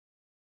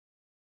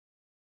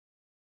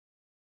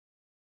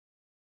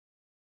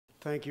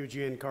Thank you,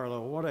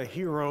 Giancarlo. What a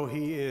hero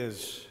he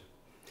is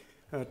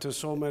to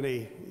so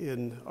many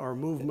in our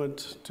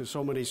movement, to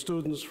so many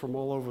students from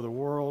all over the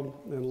world,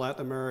 and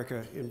Latin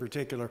America in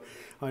particular.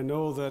 I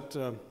know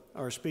that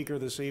our speaker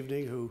this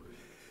evening, who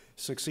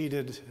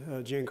succeeded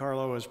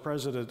Giancarlo as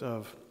president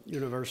of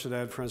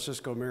Universidad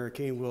Francisco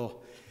Marroquín,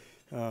 will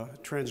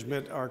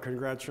transmit our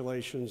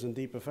congratulations and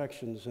deep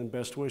affections and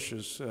best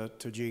wishes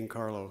to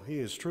Giancarlo. He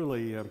is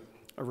truly a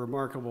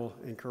remarkable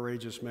and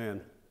courageous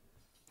man.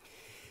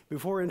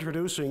 Before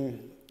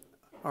introducing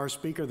our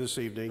speaker this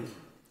evening,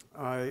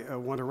 I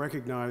want to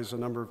recognize a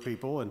number of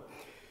people, and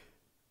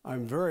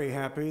I'm very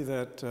happy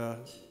that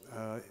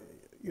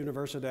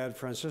Universidad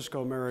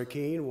Francisco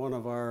Marroquín, one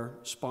of our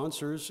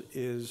sponsors,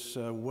 is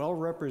well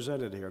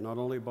represented here, not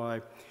only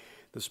by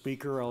the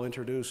speaker I'll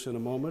introduce in a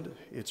moment,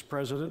 its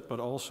president, but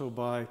also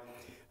by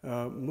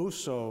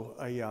Musso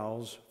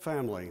Ayal's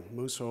family.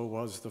 Musso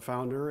was the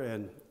founder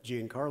and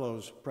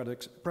Giancarlo's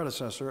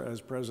predecessor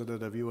as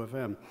president of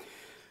UFM.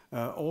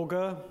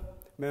 Olga,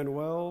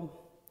 Manuel,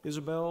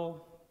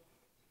 Isabel,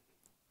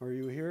 are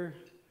you here?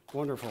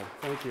 Wonderful,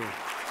 thank you.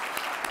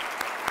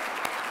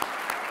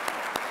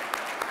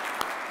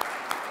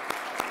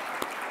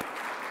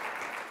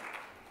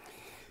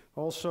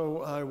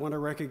 Also, I want to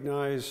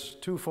recognize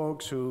two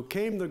folks who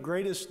came the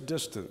greatest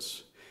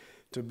distance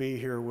to be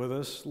here with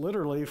us,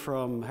 literally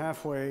from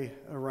halfway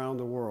around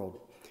the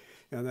world.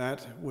 And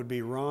that would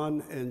be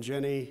Ron and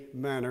Jenny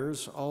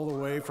Manners, all the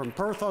way from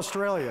Perth,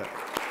 Australia.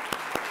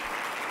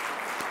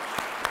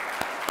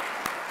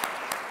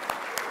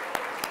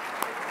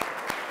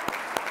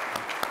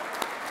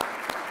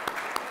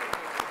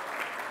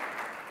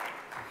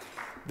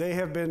 They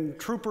have been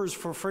troopers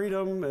for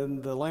freedom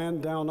in the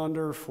land down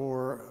under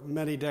for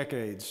many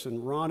decades.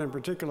 And Ron in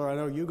particular, I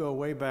know you go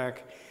way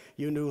back.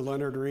 You knew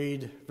Leonard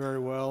Reed very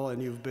well,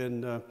 and you've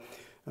been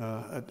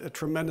a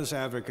tremendous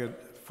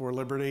advocate for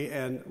liberty.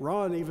 And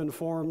Ron even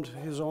formed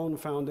his own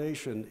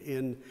foundation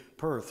in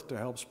Perth to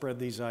help spread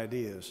these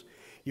ideas.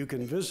 You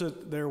can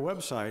visit their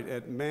website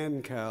at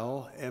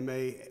mannkal,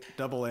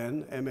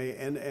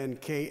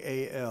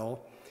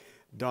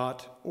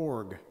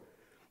 MANNKAL.org.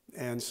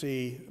 and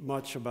see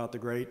much about the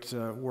great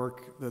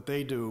work that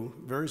they do,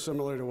 very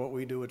similar to what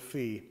we do at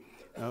FEE,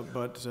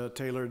 but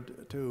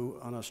tailored to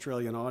an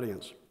Australian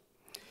audience.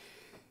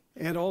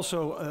 And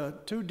also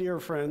two dear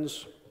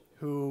friends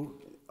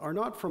who are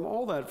not from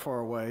all that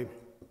far away,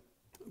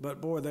 but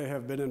boy, they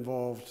have been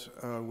involved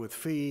with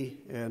FEE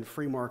and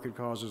free market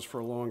causes for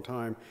a long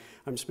time.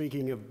 I'm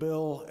speaking of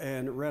Bill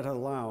and Retta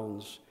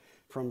Lowndes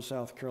from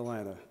South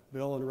Carolina.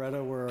 Bill and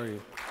Retta, where are you?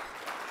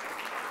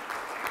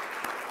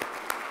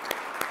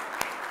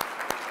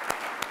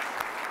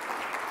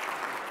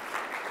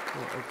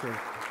 Okay.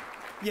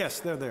 Yes,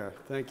 they're there.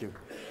 Thank you.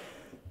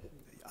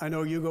 I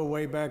know you go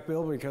way back,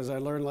 Bill, because I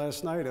learned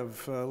last night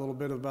of a little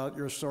bit about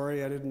your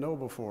story I didn't know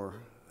before.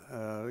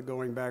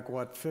 Going back,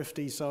 what,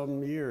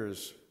 50-some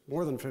years,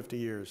 more than 50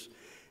 years,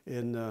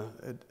 in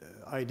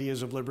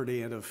ideas of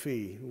liberty and of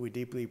FEE. We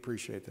deeply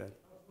appreciate that.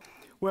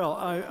 Well,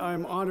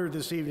 I'm honored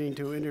this evening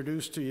to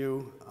introduce to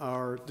you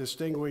our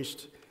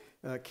distinguished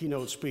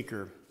keynote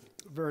speaker,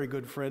 a very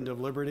good friend of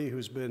liberty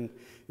who's been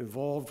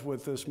involved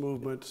with this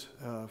movement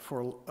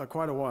for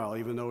quite a while,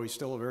 even though he's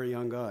still a very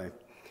young guy.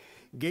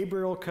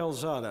 Gabriel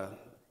Calzada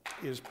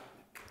is,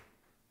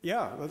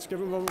 yeah, let's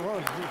give him a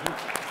round.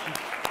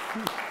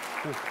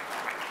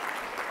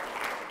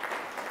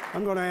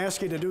 I'm going to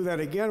ask you to do that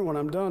again when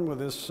I'm done with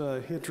this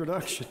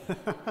introduction.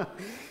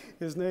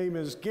 His name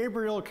is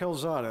Gabriel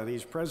Calzada, and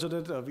he's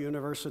president of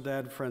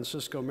Universidad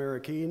Francisco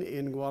Marroquín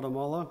in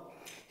Guatemala.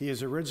 He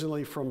is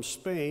originally from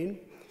Spain,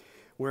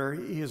 where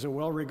he is a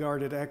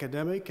well-regarded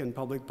academic and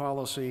public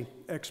policy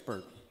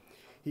expert.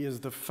 He is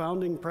the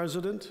founding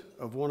president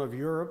of one of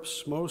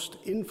Europe's most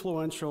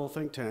influential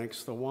think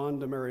tanks, the Juan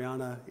de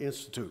Mariana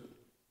Institute.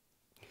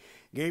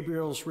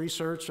 Gabriel's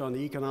research on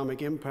the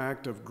economic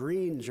impact of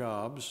green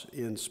jobs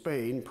in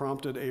Spain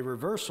prompted a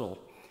reversal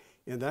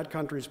in that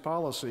country's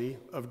policy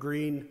of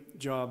green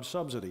job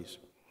subsidies.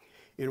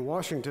 In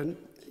Washington,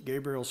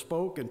 Gabriel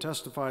spoke and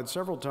testified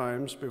several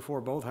times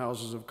before both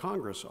houses of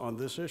Congress on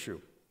this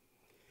issue.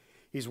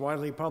 He's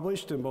widely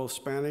published in both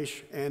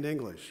Spanish and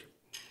English.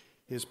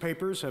 His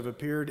papers have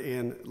appeared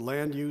in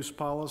Land Use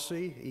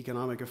Policy,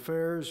 Economic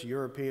Affairs,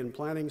 European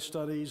Planning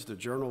Studies, the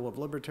Journal of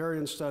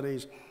Libertarian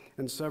Studies,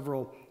 and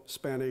several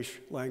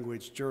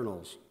Spanish-language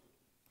journals.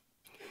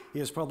 He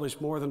has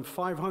published more than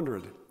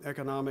 500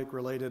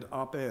 economic-related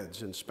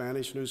op-eds in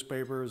Spanish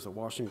newspapers, the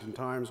Washington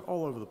Times,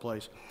 all over the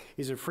place.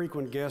 He's a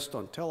frequent guest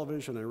on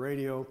television and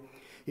radio.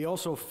 He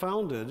also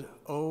founded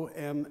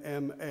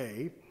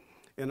OMMA,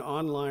 an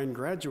online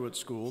graduate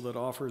school that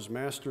offers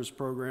master's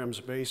programs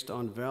based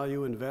on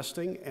value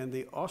investing and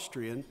the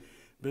Austrian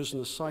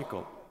business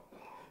cycle.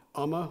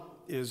 AMA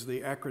is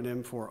the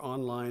acronym for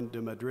Online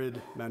de Madrid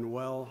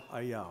Manuel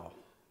Ayal.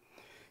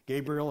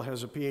 Gabriel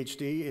has a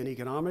PhD in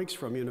economics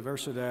from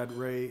Universidad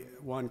Rey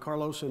Juan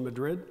Carlos in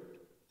Madrid.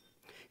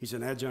 He's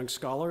an adjunct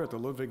scholar at the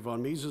Ludwig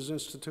von Mises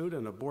Institute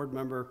and a board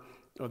member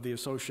of the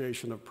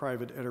Association of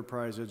Private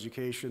Enterprise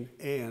Education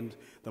and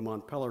the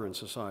Mont Pelerin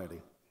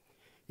Society.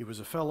 He was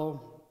a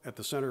fellow at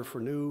the Center for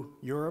New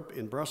Europe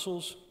in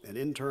Brussels, an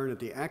intern at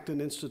the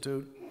Acton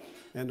Institute,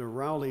 and a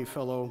Rowley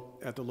Fellow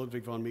at the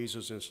Ludwig von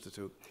Mises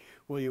Institute.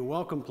 Will you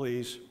welcome,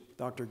 please,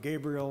 Dr.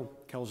 Gabriel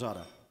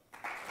Calzada.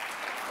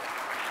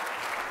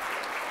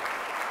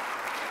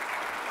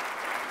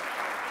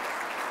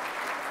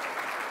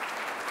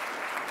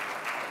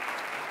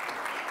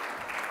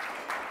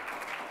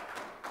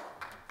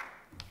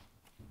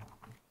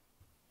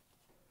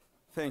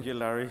 Thank you,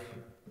 Larry.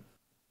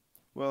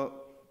 Well,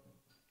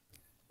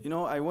 you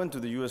know, I went to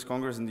the US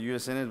Congress and the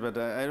US Senate, but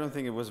I don't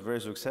think it was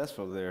very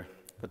successful there.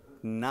 But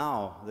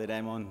now that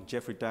I'm on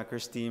Jeffrey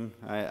Tucker's team,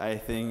 I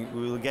think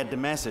we will get the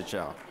message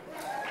out.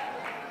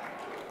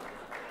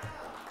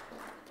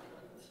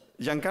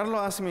 Giancarlo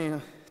asked me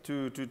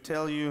to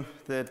tell you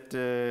that,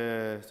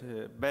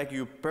 beg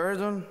your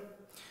pardon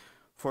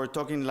for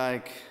talking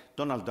like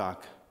Donald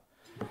Duck.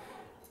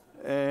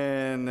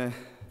 And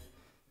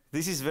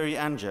this is very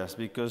unjust,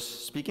 because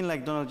speaking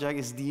like Donald Duck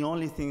is the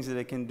only thing that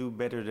I can do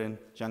better than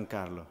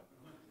Giancarlo.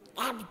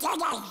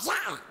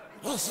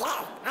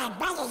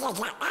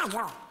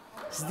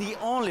 It's the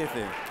only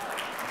thing.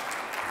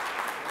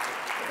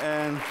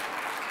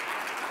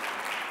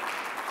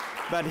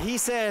 But he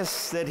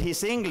says that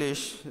his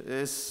English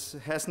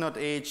has not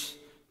aged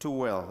too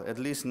well, at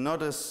least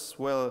not as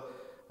well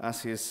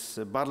as his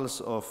bottles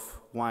of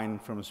wine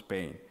from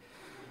Spain.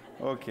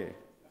 Okay.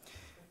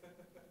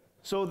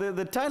 So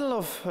the title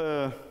of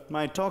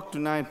my talk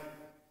tonight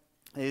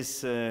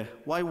is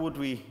why should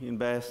we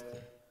invest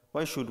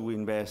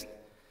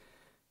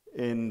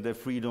in the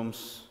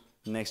freedom's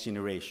next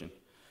generation?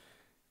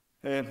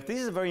 This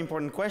is a very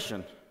important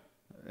question,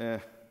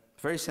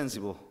 very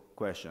sensible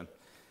question.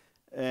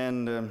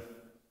 And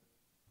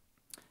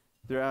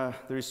there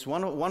is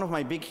one of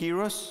my big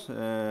heroes,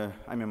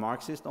 I'm a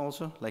Marxist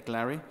also, like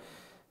Larry,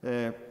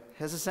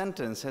 has a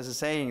sentence, has a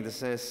saying that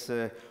says,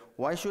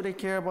 why should I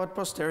care about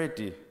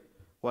posterity?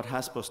 What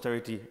has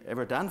posterity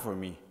ever done for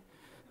me?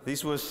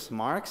 This was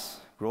Marx,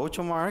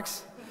 Groucho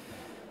Marx.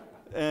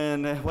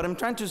 And what I'm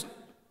trying to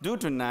do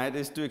tonight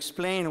is to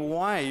explain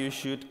why you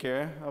should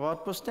care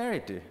about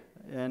posterity.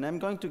 And I'm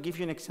going to give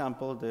you an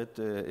example that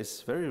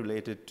is very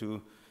related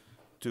to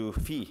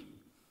fee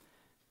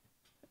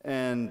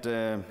and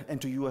to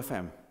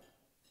UFM.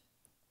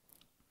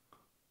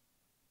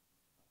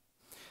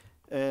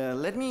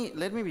 Let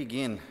me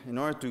begin, in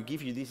order to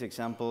give you this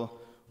example,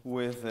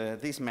 with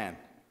this man,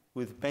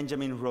 with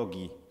Benjamin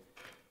Rogi.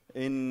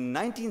 In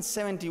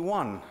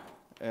 1971,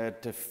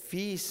 at the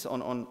feast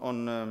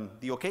on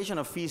the occasion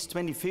of FEE's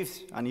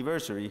 25th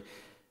anniversary,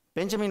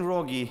 Benjamin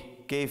Rogi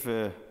gave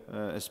a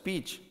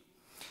speech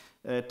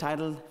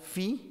titled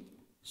 "Fee,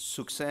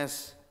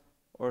 Success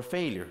or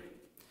Failure."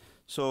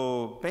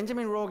 So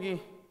Benjamin Rogi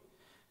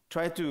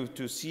tried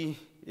to see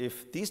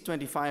if these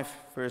 25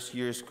 first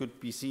years could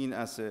be seen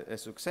as a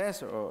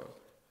success or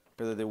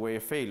whether they were a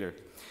failure.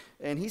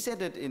 And he said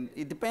that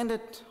it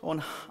depended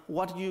on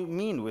what you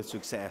mean with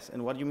success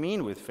and what you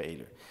mean with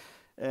failure.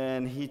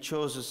 And he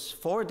chose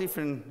 4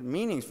 different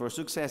meanings for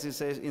success. He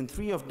says in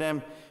 3 of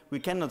them, we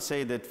cannot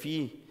say that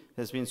FEE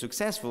has been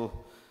successful,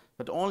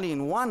 but only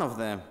in 1 of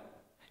them,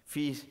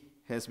 FEE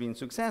has been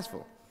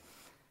successful,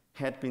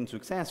 had been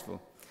successful.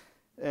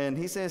 And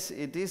he says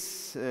it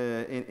is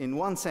in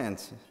one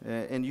sense,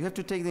 and you have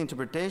to take the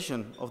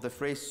interpretation of the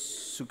phrase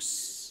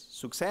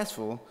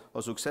successful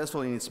or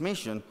successful in its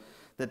mission,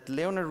 that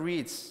Leonard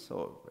Reed's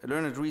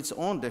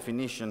own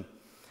definition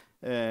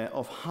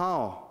of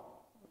how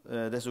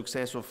the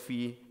success of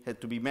FEE had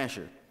to be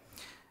measured.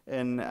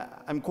 And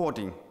I'm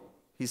quoting,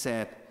 he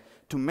said,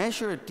 to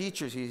measure a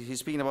teacher's, he's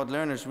speaking about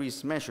Leonard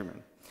Reed's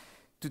measurement,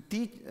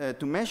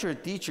 to measure a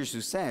teacher's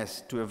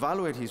success, to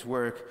evaluate his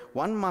work,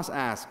 one must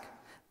ask,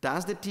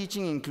 does the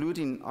teaching include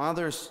in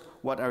others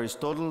what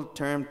Aristotle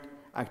termed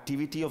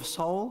activity of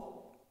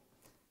soul?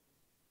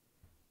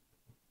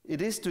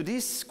 It is to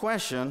this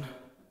question,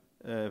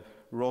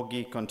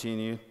 Rogi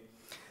continued,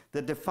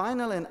 that the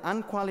final and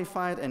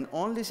unqualified and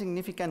only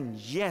significant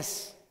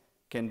yes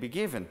can be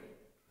given.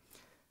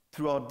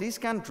 Throughout this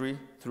country,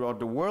 throughout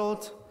the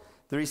world,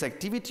 there is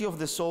activity of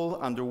the soul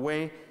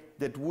underway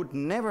that would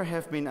never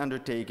have been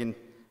undertaken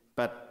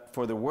but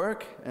for the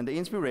work and the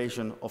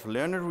inspiration of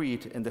Leonard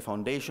Reed and the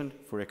Foundation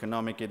for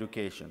Economic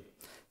Education.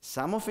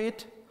 Some of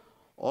it,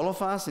 all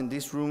of us in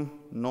this room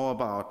know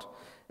about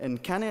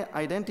and can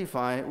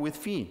identify with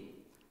FEE.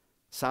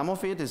 Some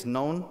of it is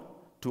known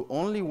to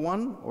only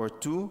 1 or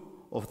 2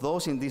 of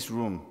those in this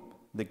room,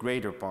 the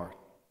greater part.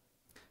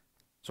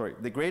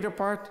 The greater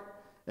part,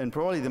 and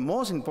probably the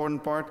most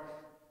important part,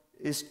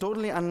 is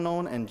totally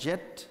unknown and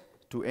yet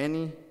to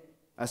any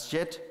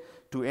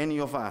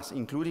of us,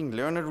 including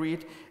Leonard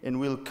Reed, and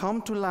will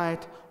come to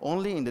light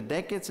only in the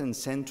decades and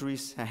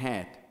centuries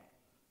ahead.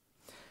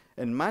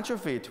 And much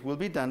of it will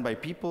be done by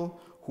people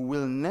who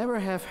will never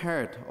have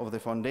heard of the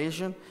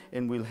Foundation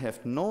and will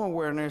have no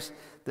awareness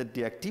that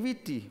the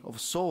activity of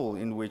soul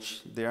in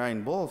which they are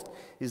involved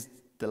is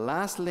the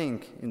last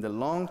link in,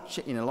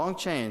 in a long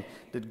chain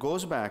that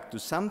goes back to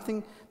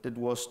something that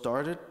was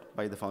started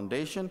by the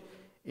foundation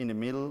in the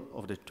middle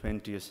of the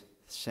 20th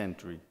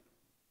century.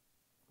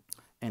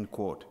 End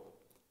quote.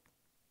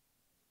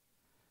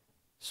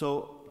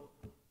 So,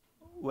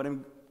 what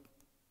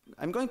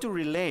I'm going to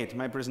relate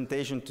my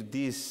presentation to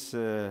this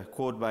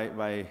quote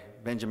by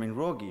Benjamin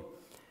Rogi.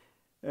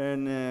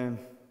 And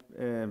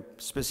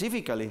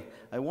specifically,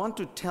 I want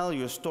to tell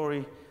you a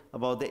story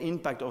about the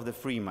impact of the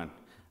freeman.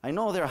 I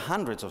know there are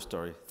hundreds of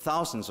stories,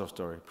 thousands of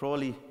stories,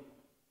 probably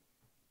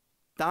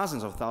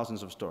dozens of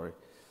thousands of stories.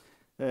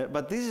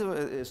 But this is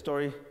a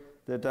story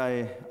that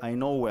I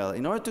know well.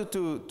 In order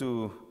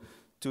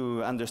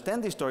to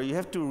understand this story, you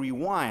have to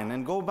rewind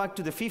and go back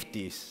to the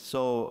 50s.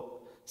 So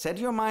set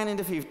your mind in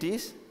the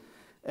 50s,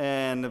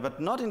 but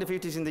not in the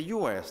 50s in the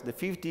US, the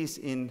 50s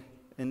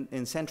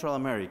in Central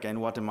America, in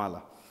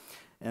Guatemala.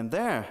 And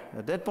there,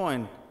 at that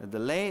point, in the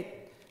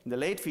late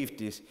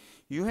 50s,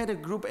 you had a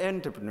group of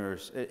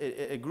entrepreneurs,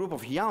 a group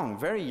of young,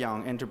 very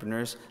young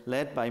entrepreneurs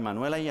led by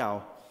Manuel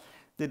Ayau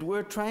that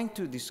were trying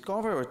to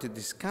discover or to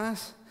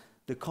discuss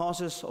the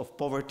causes of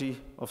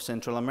poverty of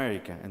Central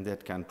America and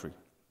that country.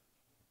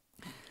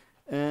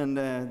 And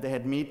they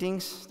had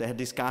meetings, they had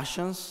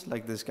discussions,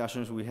 like the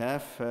discussions we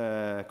have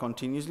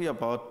continuously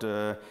about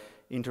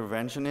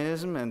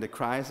interventionism and the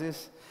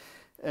crisis.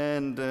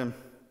 And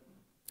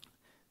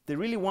they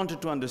really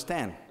wanted to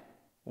understand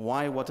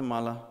why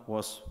Guatemala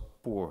was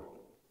poor,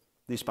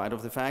 despite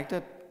of the fact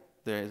that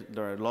there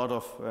are a lot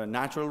of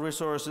natural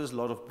resources, a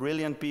lot of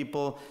brilliant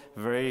people,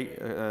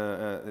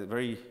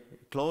 very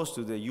close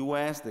to the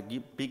US, the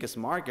biggest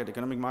market,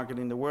 economic market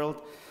in the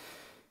world.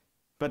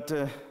 But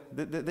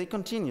they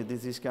continued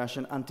this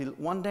discussion until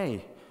one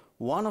day,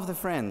 one of the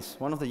friends,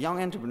 one of the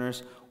young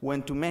entrepreneurs,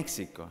 went to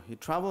Mexico. He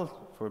traveled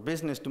for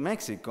business to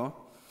Mexico.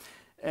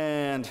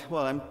 And,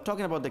 well, I'm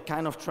talking about the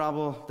kind of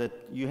travel that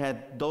you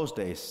had those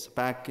days,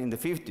 back in the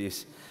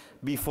 50s,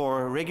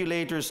 before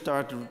regulators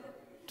started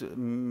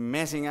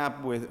messing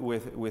up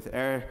with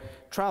air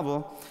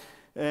travel.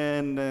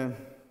 And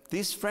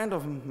this friend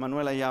of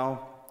Manuel Ayau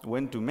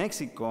went to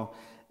Mexico,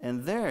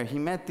 and there he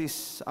met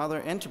this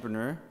other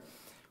entrepreneur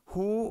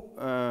who,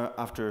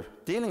 after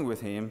dealing with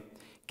him,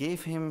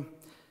 gave him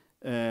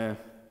a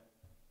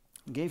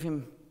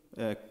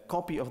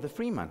copy of the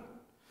Freeman.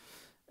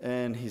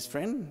 And his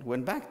friend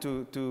went back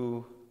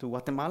to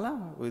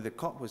Guatemala with a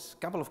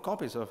couple of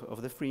copies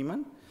of the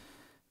Freeman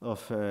of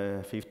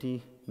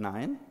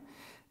 59,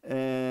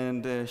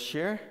 and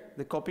shared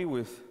the copy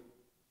with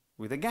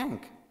the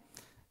gang.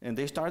 And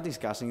they started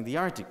discussing the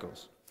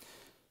articles.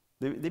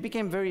 They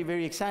became very,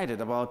 very excited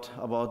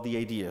about the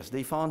ideas.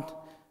 They found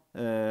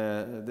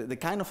the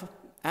kind of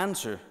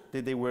answer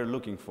that they were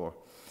looking for.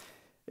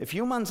 A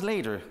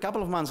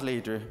couple of months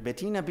later,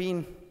 Bettina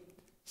Bean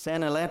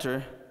sent a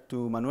letter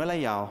to Manuel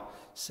Ayau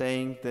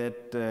saying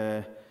that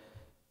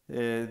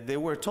they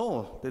were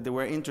told that they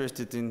were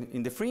interested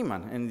in the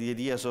Freeman and the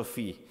ideas of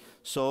fee.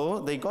 So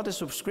they got a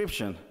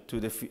subscription to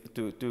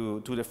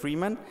the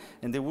Freeman,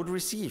 and they would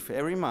receive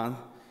every month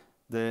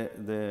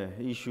the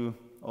issue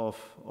of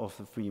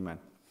the Freeman.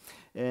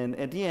 And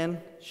at the end,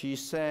 she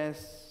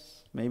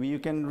says, maybe you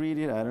can read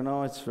it, I don't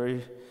know, it's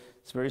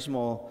very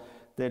small,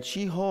 that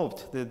she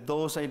hoped that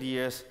those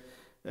ideas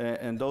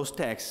and those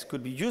texts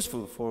could be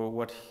useful for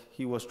what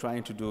he was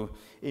trying to do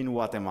in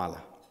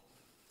Guatemala.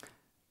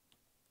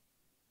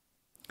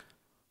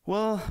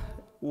 Well,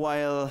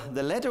 while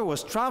the letter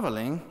was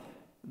traveling,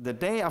 the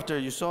day after,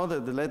 you saw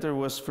that the letter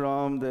was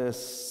from the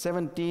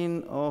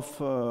 17th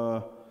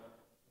of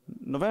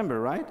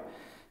November, right?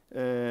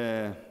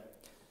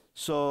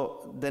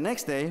 So the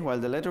next day, while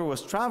the letter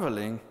was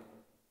traveling,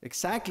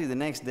 exactly the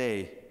next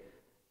day,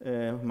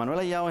 Manuel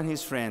Ayau and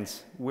his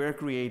friends were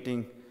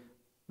creating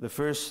the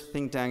first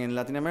think tank in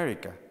Latin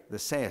America, the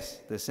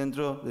CES, the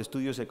Centro de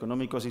Estudios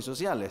Económicos y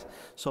Sociales.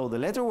 So the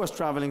letter was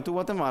traveling to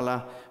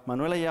Guatemala,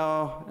 Manuel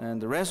Ayau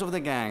and the rest of the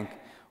gang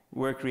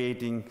were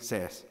creating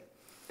CES.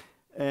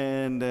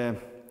 And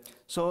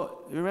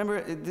so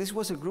remember, this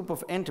was a group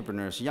of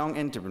entrepreneurs, young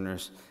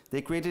entrepreneurs.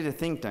 They created a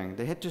think tank.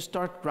 They had to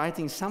start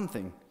writing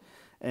something.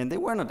 And they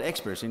were not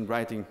experts in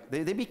writing.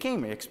 They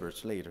became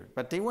experts later,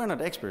 but they were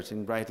not experts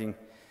in writing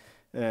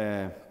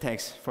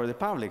text for the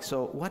public.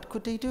 So what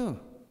could they do?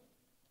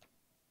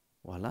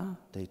 Voila,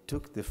 they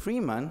took the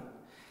Freeman,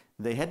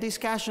 they had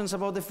discussions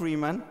about the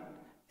Freeman,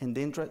 and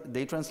then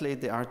they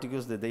translate the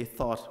articles that they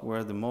thought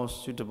were the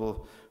most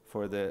suitable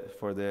for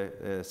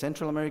the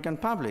Central American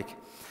public.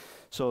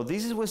 So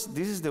this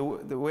is the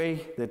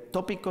way that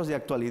Tópicos de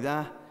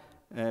Actualidad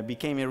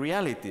became a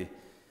reality.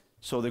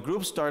 So the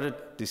group started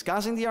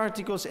discussing the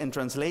articles and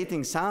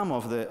translating some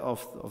of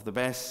the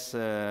best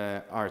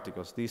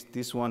articles.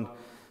 This one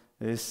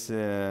is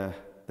the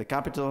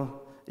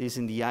capital is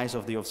in the eyes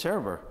of the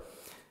observer.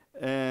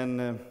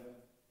 And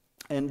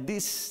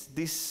this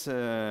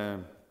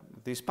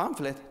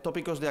pamphlet,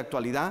 Tópicos de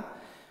Actualidad,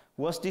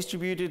 was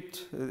distributed.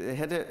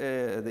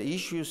 The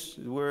issues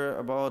were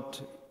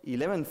about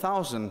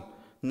 11,000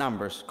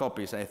 numbers,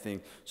 copies, I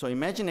think. So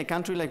imagine a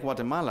country like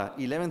Guatemala,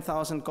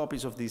 11,000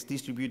 copies of this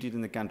distributed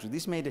in the country.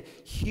 This made a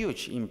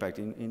huge impact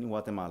in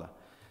Guatemala.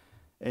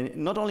 And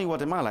not only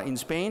Guatemala, in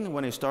Spain,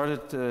 when I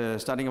started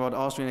studying about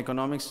Austrian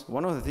economics,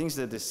 one of the things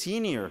that the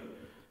senior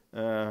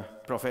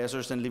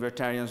professors and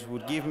libertarians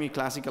would give me,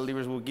 classical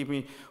liberals would give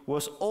me,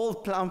 was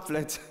old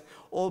pamphlets,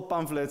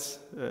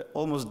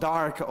 almost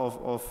dark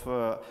of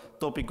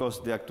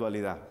tópicos de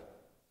actualidad.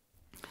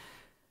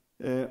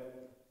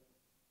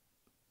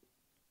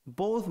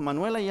 Both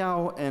Manuel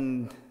Ayau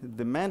and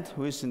the man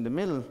who is in the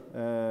middle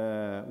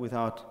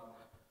without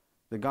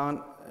the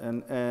gun,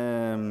 and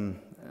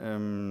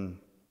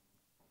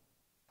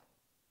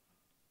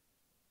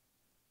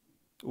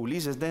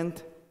Ulises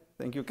Dent,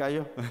 thank you,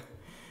 Cayo,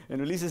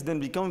 and Ulises Dent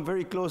become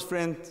very close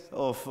friends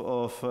of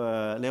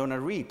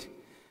Leonard Reed.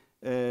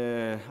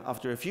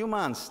 After a few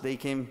months, they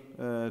came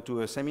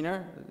to a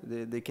seminar.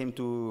 They came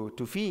to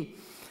FI,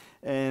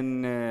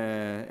 and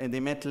they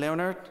met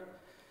Leonard.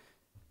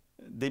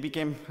 They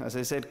became, as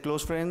I said,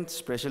 close friends,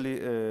 especially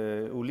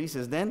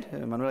Ulises Dent.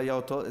 Manuel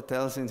Ayau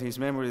tells in his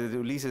memory that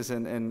Ulises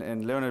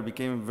and Leonard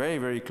became very,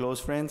 very close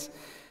friends,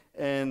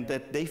 and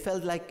that they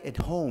felt like at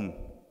home.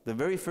 The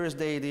very first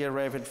day they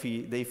arrived at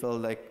FI, they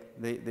felt like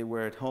they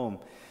were at home.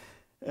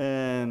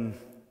 And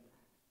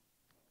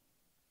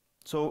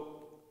so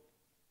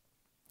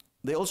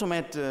they also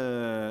met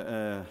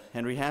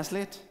Henry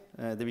Hazlitt.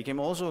 They became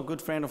also a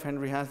good friend of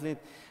Henry Hazlitt.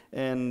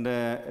 And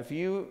a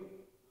few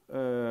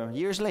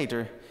years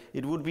later,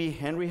 it would be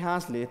Henry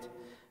Hazlitt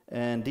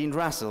and Dean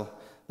Russell,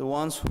 the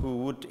ones who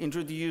would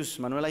introduce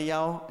Manuel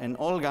Ayau and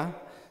Olga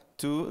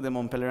to the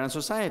Montpellieran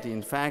Society.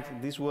 In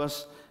fact, this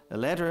was a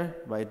letter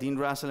by Dean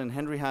Russell and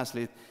Henry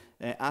Hazlitt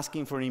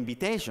asking for an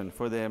invitation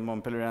for the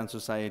Montpellieran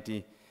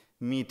Society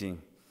meeting.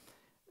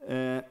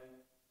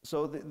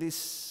 So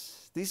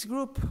this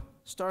group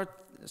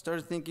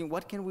started thinking,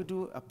 what can we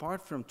do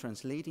apart from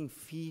translating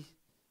FI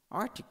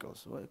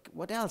articles?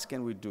 What else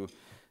can we do?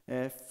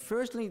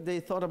 Firstly, they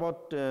thought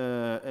about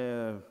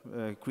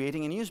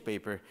creating a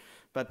newspaper,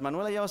 but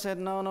Manuel Ayau said,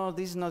 no,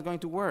 this is not going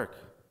to work.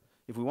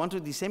 If we want to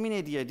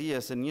disseminate the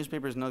ideas, a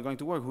newspaper is not going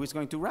to work. Who is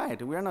going to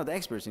write? We are not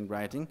experts in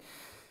writing.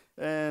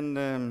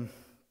 And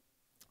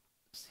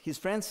his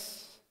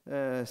friends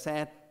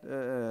said,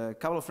 a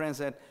couple of friends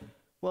said,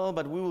 well,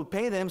 but we will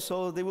pay them,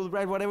 so they will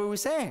write whatever we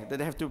say that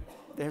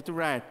they have to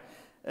write.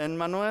 And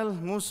Manuel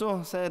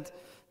Musso said,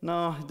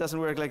 no, it doesn't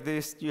work like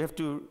this. You have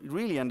to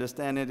really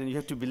understand it, and you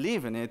have to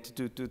believe in it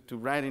to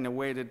write in a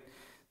way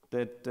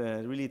that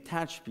really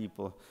touch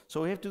people.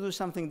 So we have to do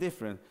something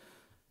different.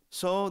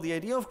 So the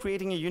idea of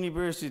creating a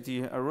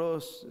university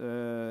arose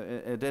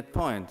at that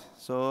point.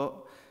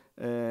 So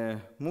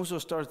Musso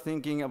started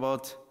thinking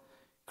about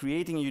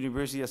creating a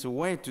university as a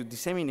way to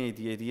disseminate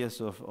the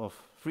ideas of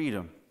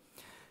freedom.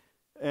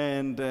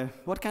 And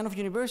what kind of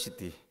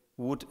university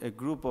would a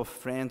group of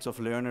friends of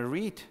Leonard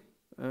Reed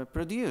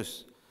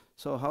produce?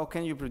 So how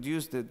can you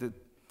produce the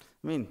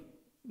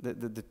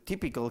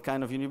typical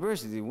kind of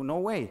university? No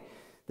way.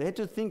 They had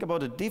to think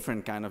about a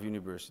different kind of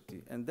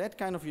university. And that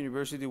kind of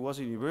university was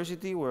a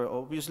university where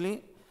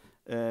obviously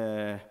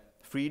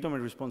freedom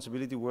and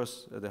responsibility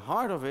was at the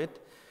heart of it,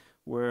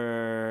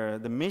 where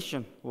the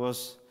mission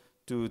was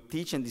to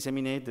teach and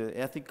disseminate the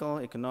ethical,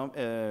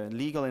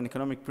 legal and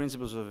economic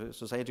principles of a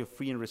society of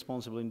free and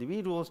responsible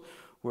individuals,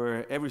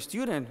 where every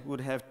student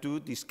would have to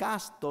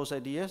discuss those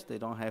ideas. They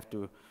don't have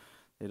to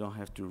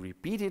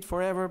repeat it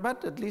forever,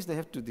 but at least they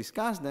have to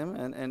discuss them,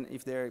 and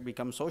if they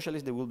become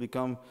socialists, they will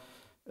become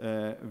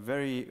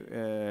very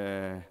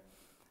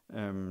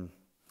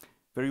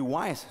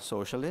wise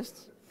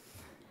socialists.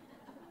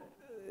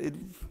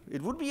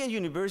 It would be a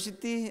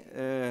university,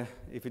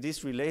 if it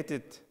is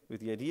related with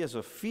the ideas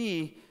of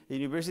fee, a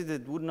university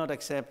that would not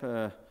accept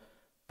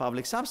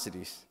public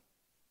subsidies.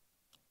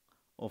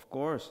 Of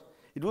course.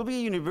 It would be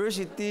a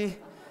university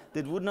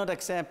that would not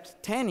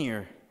accept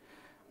tenure.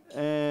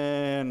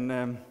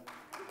 And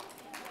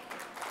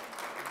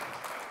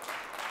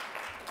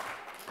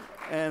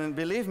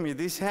believe me,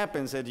 this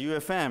happens at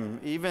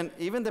UFM.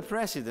 Even the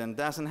president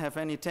doesn't have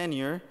any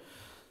tenure.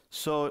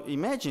 So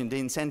imagine the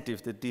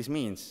incentive that this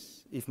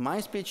means. If my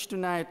speech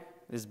tonight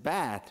is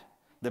bad,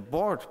 the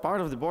board,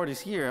 part of the board is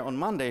here. On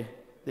Monday,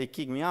 they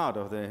kick me out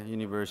of the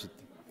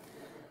university.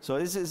 So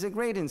this is a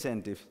great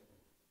incentive.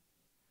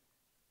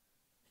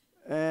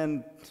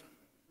 And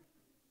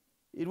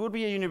it would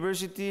be a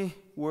university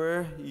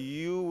where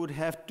you would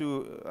have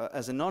to,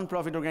 as a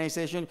non-profit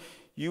organization,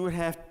 you would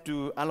have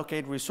to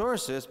allocate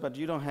resources, but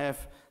you don't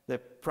have the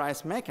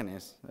price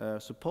mechanism,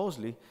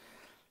 supposedly.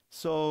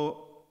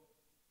 So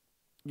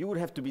you would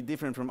have to be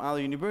different from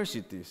other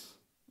universities.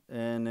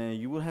 And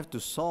you will have to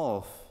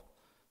solve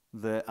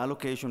the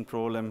allocation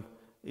problem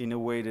in a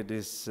way that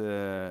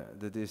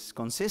is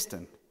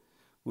consistent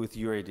with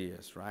your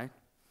ideas, right?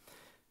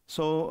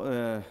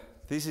 So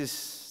this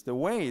is the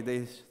way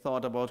they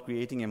thought about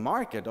creating a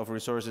market of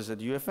resources at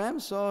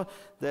UFM, so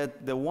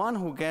that the one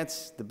who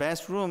gets the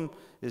best room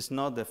is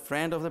not the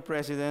friend of the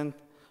president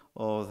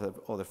or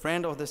the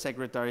friend of the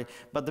secretary,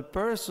 but the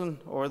person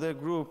or the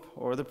group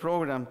or the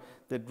program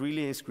that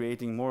really is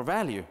creating more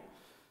value.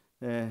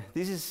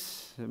 This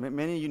is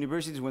many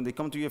universities, when they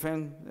come to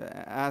UFM,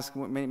 ask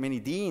many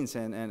deans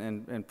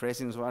and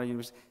presidents of other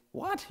universities,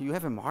 what, you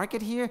have a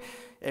market here?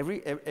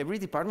 Every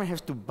department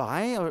has to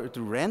buy or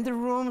to rent the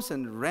rooms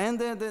and rent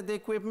the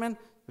equipment?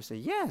 We say,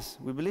 yes,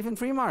 we believe in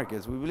free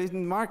markets, we believe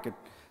in market.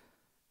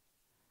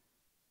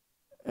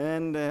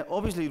 And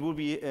obviously it will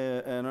be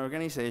an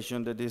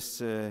organization that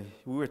is,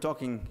 we were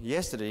talking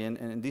yesterday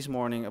and this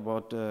morning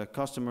about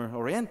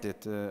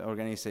customer-oriented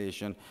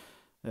organization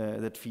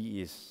that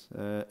FEE is.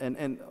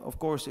 And of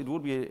course it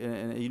would be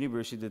a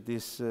university that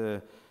is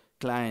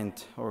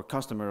client or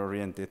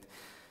customer-oriented.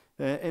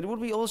 It would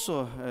be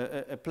also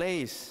a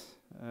place,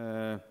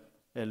 a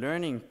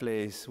learning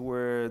place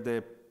where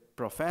the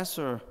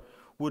professor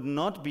would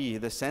not be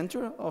the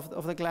center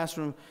of the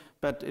classroom,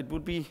 but it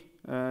would be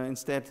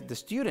instead the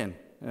student.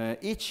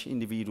 Each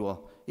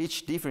individual,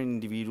 each different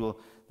individual,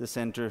 the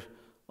center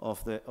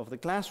of the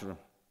classroom.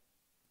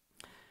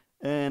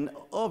 And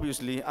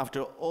obviously,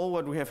 after all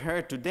what we have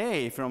heard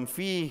today from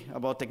FEE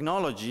about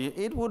technology,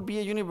 it would be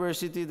a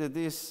university that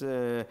is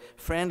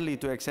friendly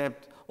to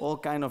accept all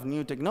kinds of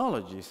new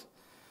technologies.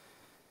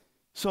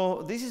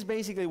 So this is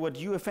basically what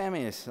UFM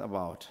is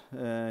about.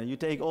 You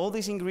take all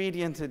these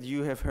ingredients that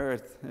you have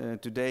heard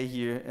today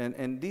here,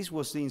 and this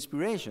was the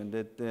inspiration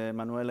that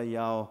Manuela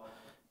Yao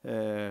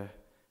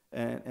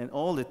and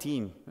all the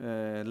team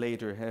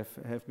later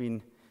have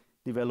been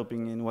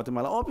developing in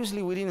Guatemala.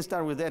 Obviously, we didn't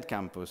start with that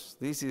campus.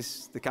 This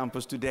is the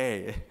campus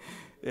today.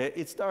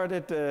 It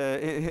started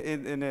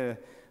in a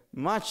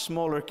much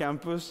smaller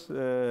campus,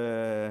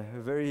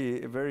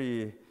 very,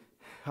 very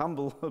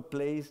humble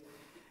place,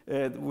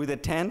 with a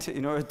tent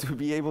in order to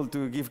be able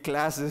to give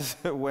classes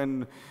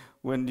when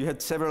you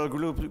had several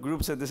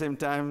groups at the same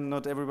time.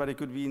 Not everybody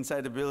could be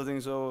inside the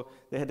building, so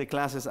they had the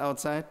classes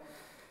outside.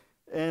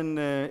 And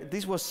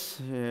this was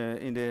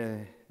in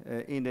the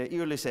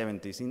early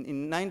 70s.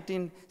 In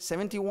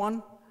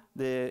 1971,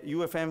 the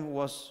UFM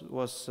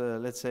was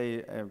let's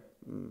say,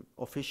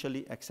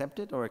 officially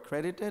accepted or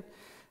accredited,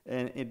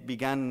 and it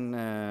began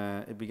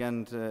at the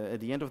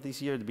end of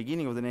this year, the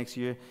beginning of the next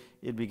year,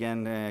 it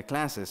began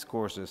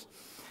courses.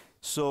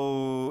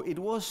 So it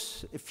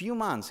was a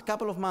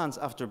couple of months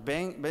after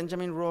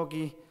Benjamin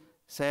Rogi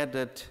said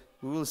that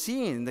we will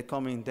see in the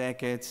coming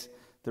decades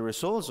the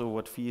results of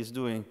what FEE is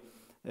doing.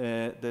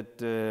 That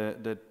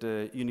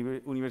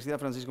Universidad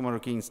Francisco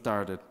Marroquín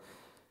started.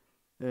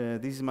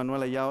 This is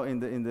Manuela Yao in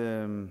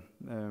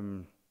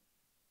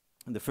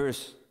the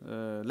first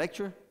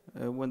lecture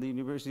when the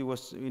university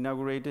was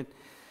inaugurated.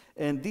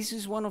 And this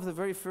is one of the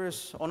very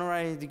first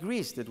honorary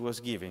degrees that was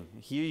given.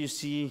 Here you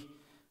see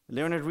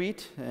Leonard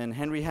Reed and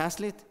Henry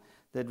Hazlitt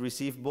that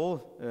received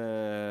both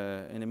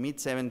in the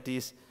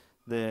mid-70s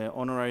the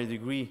honorary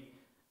degree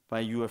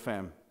by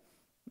UFM.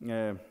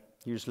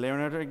 Here's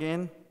Leonard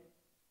again.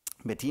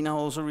 Bettina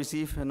also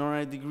received an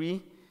honorary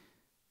degree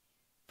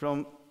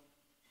from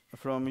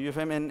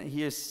UFM, and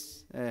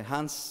here's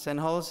Hans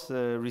Senholz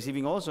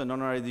receiving also an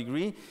honorary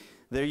degree.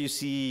 There you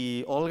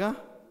see Olga,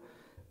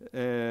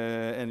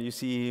 and you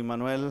see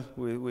Manuel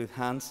with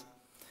Hans.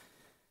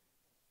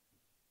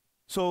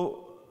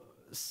 So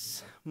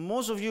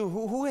most of you,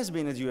 who has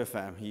been at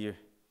UFM here?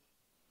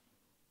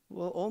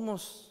 Well,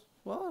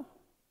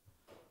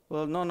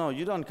 no,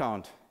 you don't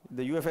count.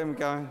 The UFM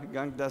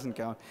gang doesn't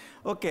count.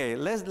 Okay,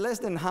 less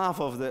than half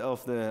of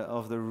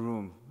the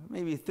room,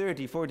 maybe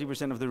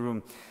 30–40% of the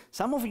room.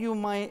 Some of you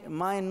might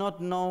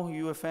not know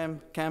UFM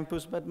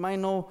campus, but might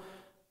know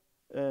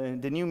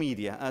the new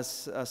media.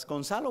 As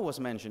Gonzalo was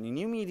mentioning,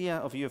 new media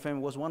of UFM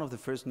was one of the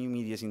first new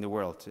medias in the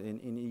world.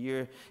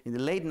 In the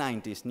late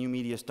 90s, new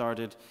media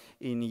started.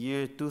 In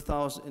year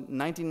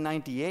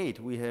 1998,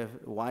 we have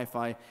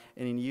Wi-Fi,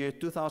 and in year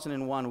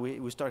 2001,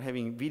 we start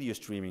having video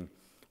streaming,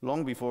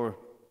 long before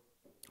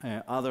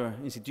other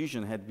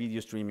institutions had video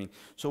streaming.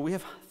 So we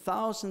have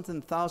thousands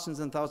and thousands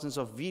and thousands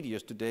of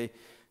videos today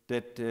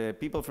that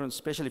people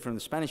especially from the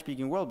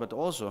Spanish-speaking world, but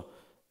also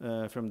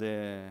from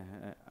the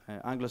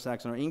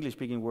Anglo-Saxon or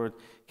English-speaking world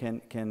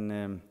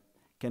can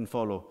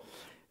follow.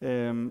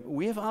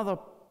 We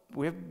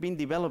have been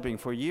developing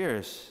for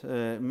years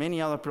many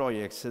other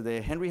projects.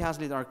 The Henry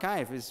Hazlitt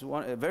Archive is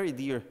a very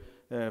dear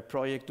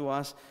project to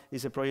us.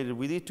 It's a project that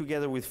we did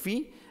together with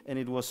FEE, and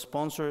it was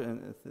sponsored,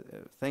 and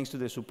thanks to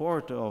the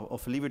support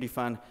of Liberty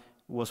Fund,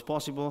 was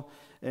possible.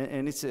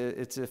 And it's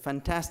a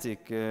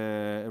fantastic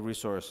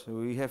resource.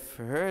 We have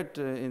heard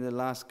in the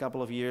last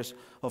couple of years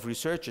of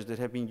researchers that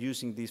have been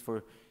using this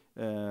for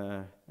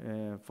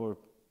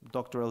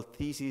doctoral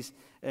theses,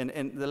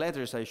 and the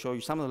letters I show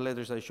you, some of the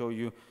letters I show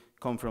you,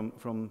 come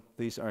from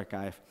this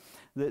archive.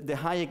 The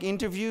Hayek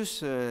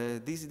interviews,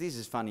 this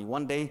is funny.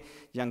 One day,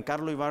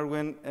 Giancarlo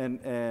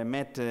Ibargüen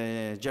met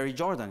Jerry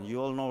Jordan. You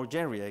all know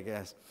Jerry, I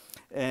guess.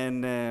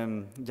 And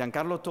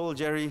Giancarlo told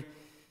Jerry,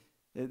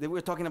 they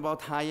were talking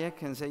about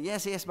Hayek, and said,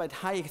 yes, but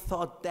Hayek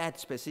thought that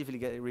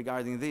specifically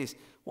regarding this.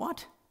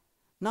 What?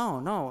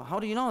 No, how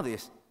do you know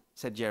this?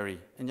 said Jerry.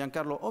 And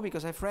Giancarlo, oh,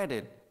 because I've read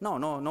it. No,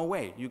 no, no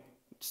way.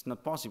 It's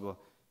not possible.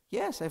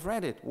 Yes, I've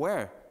read it.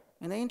 Where?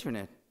 In the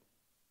internet.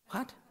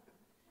 What?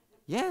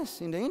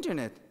 Yes, in the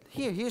internet.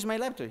 Here's my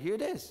laptop. Here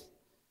it is.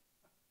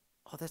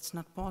 Oh, that's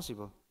not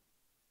possible.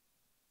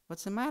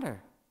 What's the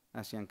matter?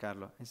 Asked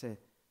Giancarlo. I said,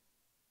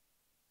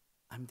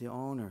 I'm the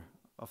owner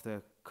of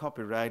the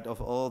copyright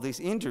of all these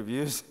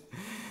interviews.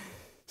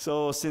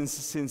 So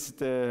since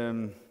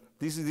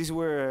these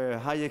were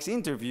Hayek's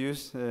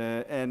interviews,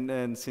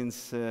 and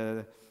since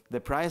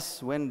the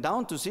price went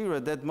down to zero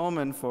at that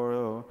moment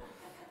for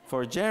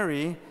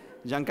Jerry,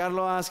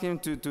 Giancarlo asked him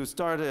to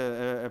start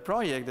a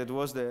project that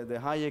was the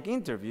Hayek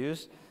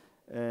interviews.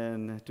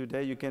 And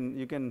today you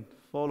can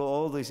follow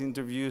all these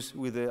interviews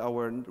with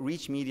our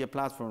Reach Media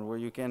platform, where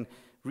you can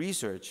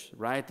research,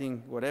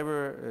 writing,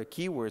 whatever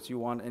keywords you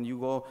want, and you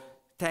go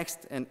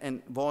text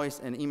and voice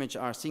and image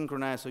are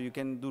synchronized, so you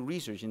can do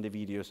research in the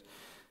videos.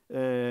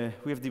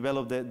 We have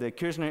developed the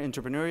Kirchner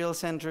Entrepreneurial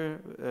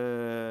Center,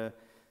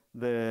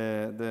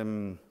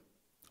 the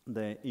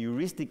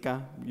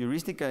Heuristica.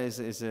 Heuristica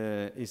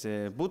is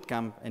a boot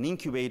camp, an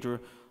incubator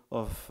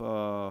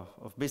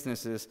of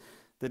businesses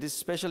that is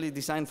specially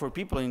designed for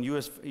people in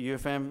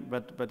UFM,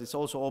 but it's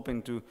also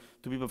open to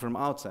people from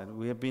outside.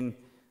 We have been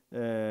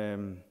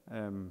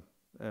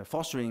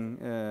fostering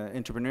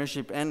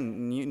entrepreneurship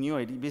and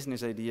new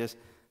business ideas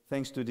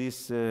thanks to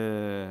this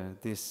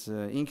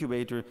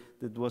incubator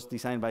that was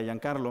designed by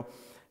Giancarlo.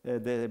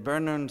 The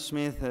Vernon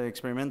Smith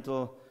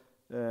Experimental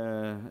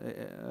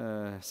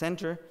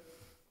Center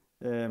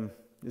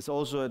is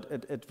also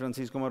at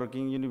Francisco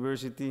Marroquín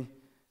University,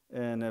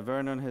 and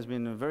Vernon has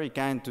been very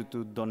kind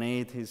to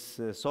donate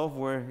his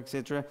software,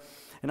 etc.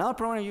 Another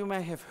program you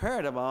may have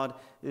heard about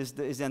is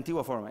the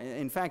Antigua Forum.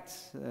 In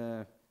fact,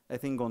 I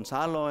think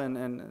Gonzalo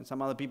and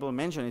some other people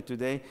mentioned it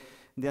today.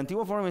 The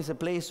Antigua Forum is a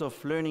place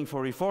of learning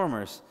for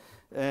reformers.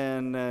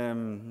 And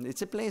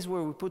it's a place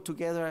where we put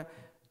together,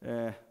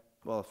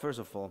 well, first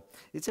of all,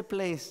 it's a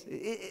place,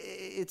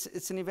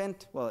 it's an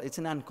event, well, it's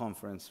an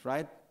unconference,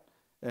 right?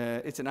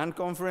 It's an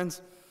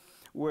unconference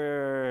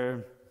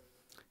where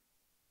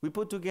we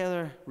put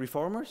together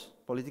reformers,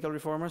 political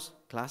reformers,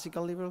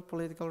 classical liberal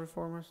political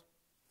reformers,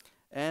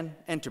 and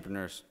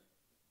entrepreneurs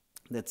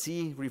that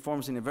see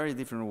reforms in a very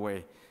different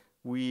way.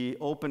 We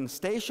open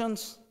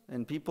stations,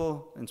 and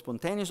people in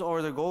spontaneous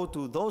order go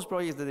to those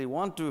projects that they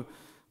want to,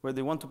 where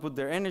they want to put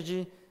their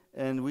energy,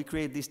 and we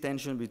create this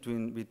tension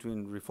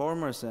between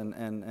reformers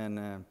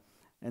and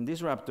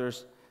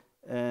disruptors,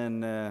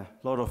 and a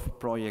lot of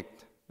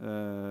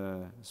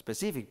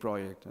specific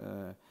projects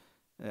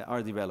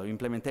are developed.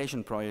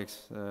 Implementation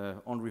projects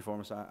on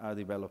reforms are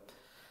developed.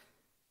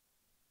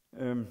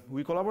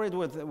 We collaborate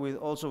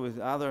also with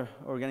other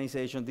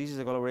organizations. This is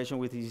a collaboration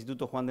with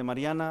Instituto Juan de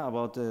Mariana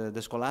about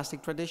the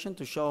scholastic tradition,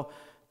 to show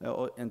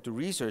and to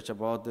research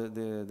about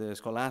the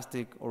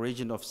scholastic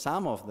origin of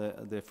some of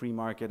the free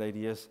market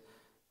ideas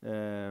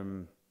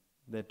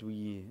that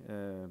we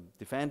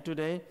defend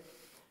today.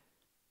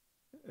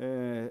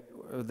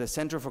 The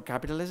Center for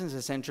Capitalism is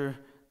a center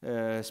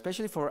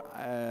especially for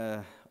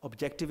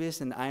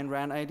objectivist and Ayn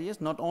Rand ideas,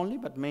 not only,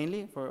 but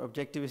mainly for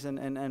objectivist and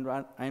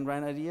Ayn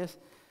Rand ideas.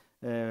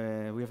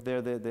 We have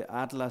there the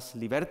Atlas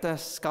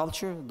Libertas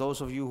sculpture.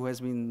 Those of you who has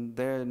been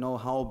there know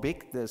how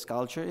big the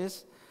sculpture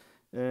is.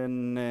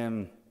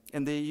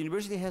 And the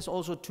university has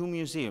also two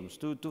museums,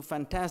 two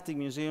fantastic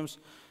museums,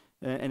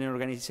 and an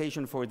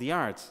organization for the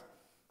arts.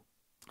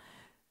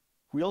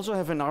 We also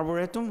have an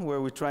arboretum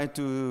where we try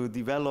to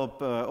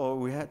develop, or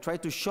we try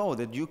to show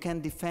that you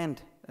can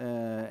defend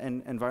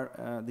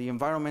the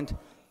environment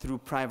through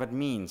private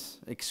means,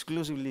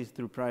 exclusively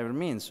through private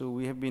means. So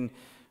we have been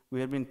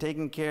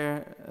taking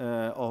care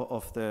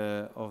of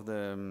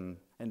the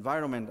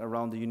environment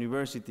around the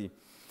university.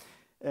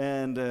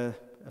 And a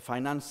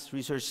finance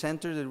research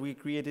center that we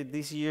created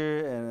this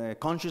year, and a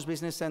conscious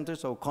business center,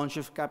 so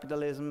conscious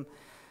capitalism,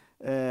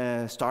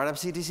 Startup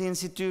Cities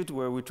Institute,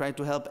 where we try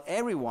to help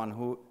everyone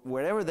who,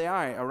 wherever they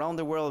are around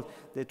the world,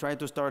 they try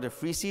to start a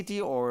free city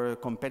or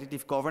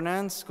competitive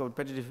governance,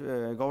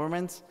 competitive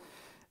governments.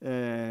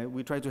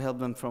 We try to help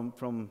them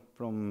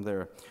from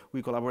there.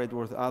 We collaborate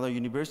with other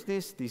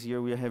universities. This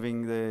year we are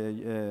having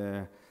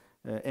the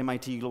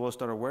MIT Global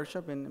Startup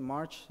Workshop in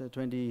March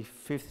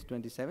 25th,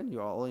 27th.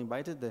 You are all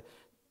invited. The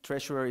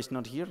treasurer is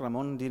not here.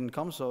 Ramon didn't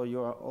come, so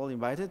you are all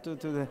invited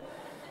to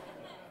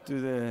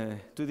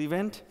the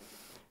event.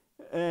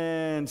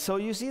 And so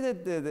you see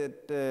that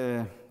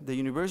the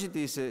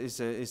university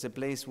is a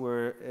place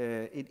where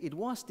it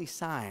was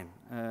designed,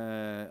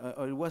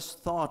 or it was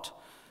thought,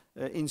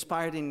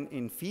 inspired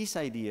in FIS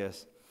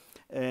ideas,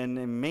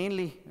 and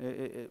mainly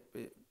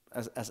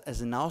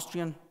as an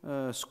Austrian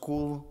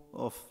school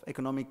of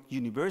economic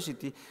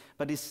university,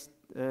 but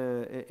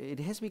it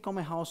has become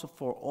a house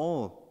for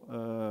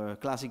all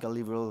classical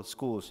liberal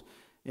schools.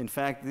 In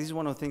fact, this is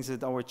one of the things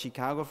that our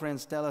Chicago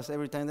friends tell us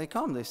every time they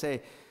come. They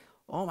say,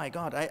 "Oh my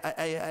God,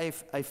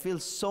 I feel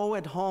so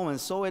at home and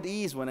so at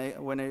ease when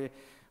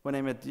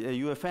I'm at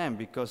UFM,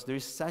 because there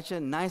is such a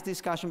nice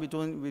discussion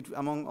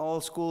among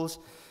all schools.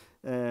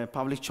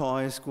 public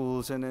choice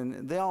schools,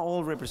 and they are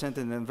all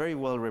represented and very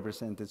well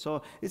represented.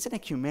 So it's an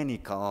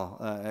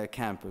ecumenical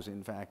campus,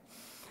 in fact.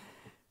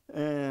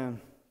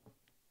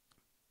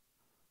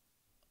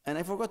 And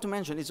I forgot to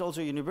mention, it's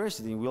also a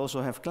university. We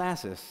also have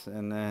classes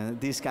and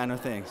these kind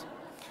of things.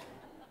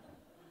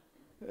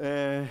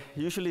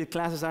 Usually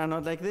classes are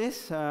not like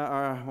this,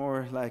 are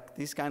more like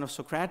this kind of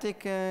Socratic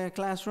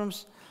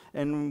classrooms.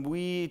 And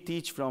we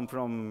teach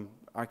from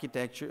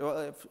architecture,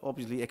 well,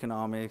 obviously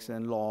economics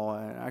and law,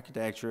 and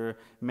architecture,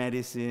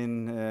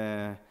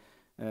 medicine.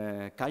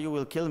 Caio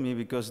will kill me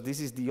because this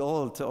is the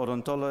old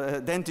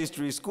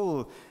dentistry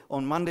school.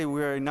 On Monday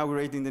we are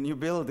inaugurating the new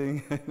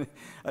building.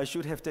 I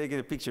should have taken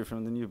a picture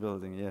from the new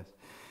building, yes.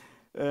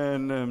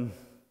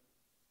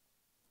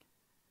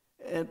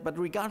 But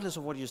regardless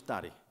of what you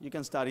study, you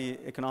can study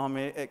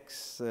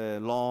economics,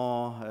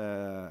 law,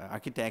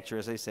 architecture,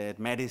 as I said,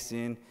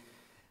 medicine,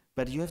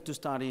 but you have to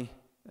study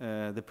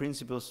the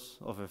principles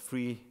of a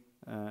free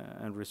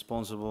and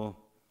responsible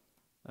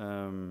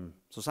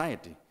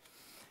society.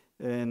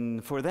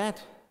 And for that,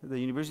 the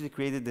university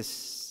created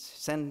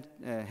this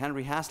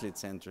Henry Hazlitt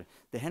Center.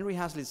 The Henry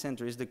Hazlitt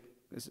Center is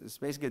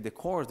basically the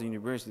core of the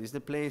university. It's the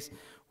place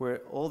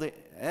where all the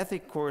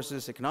ethic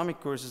courses,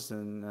 economic courses,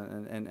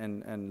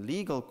 and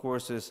legal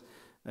courses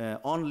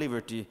on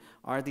liberty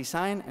are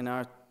designed and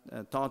are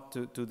taught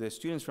to the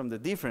students from the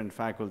different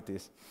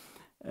faculties.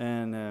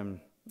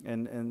 And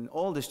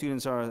all the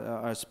students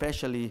are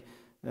especially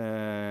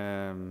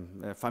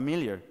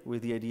familiar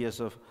with the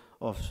ideas of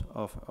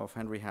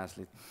Henry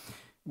Hazlitt.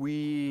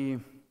 We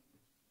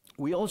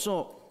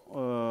also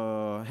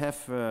have,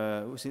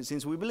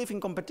 since we believe in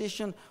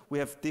competition, we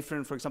have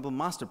different, for example,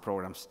 master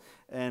programs.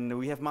 And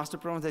we have master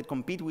programs that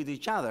compete with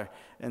each other.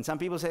 And some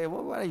people say,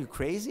 well, what, are you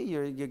crazy?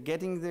 You're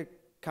getting the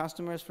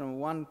customers from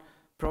one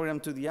program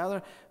to the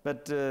other.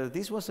 But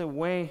this was a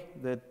way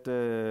that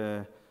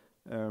the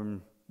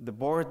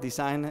board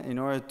designed in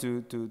order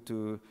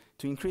to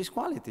increase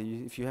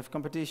quality. If you have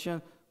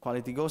competition,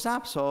 quality goes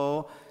up.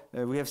 So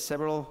we have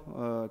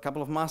a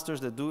couple of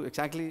masters that do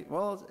exactly,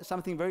 well,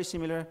 something very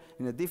similar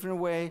in a different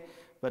way,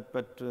 but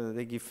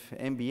they give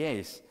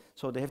MBAs.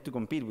 So they have to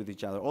compete with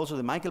each other. Also,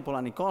 the Michael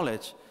Polanyi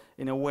College,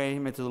 in a way,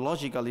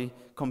 methodologically,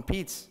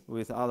 competes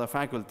with other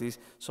faculties.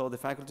 So the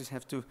faculties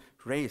have to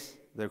raise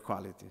their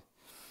quality.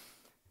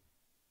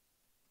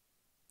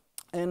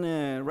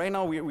 And right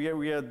now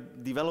we are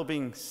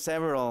developing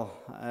several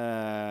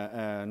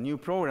new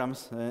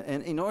programs,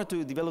 and in order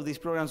to develop these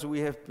programs, we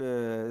have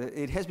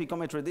it has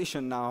become a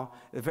tradition now,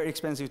 a very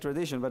expensive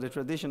tradition, but a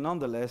tradition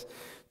nonetheless,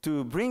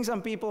 to bring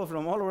some people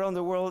from all around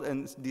the world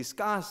and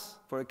discuss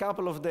for a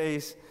couple of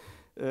days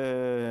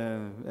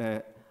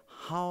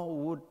how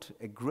would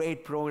a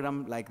great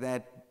program like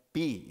that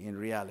be in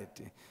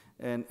reality.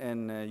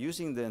 And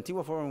using the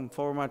Antigua Forum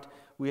format,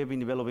 we have been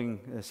developing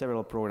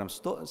several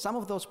programs. Some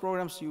of those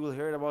programs you will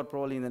hear about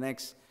probably in the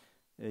next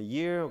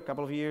year or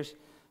couple of years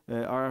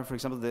are, for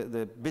example,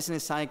 the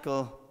business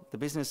cycle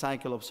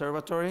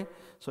observatory.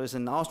 So it's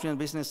an Austrian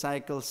business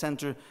cycle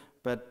center,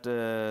 but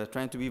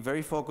trying to be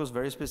very focused,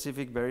 very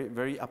specific,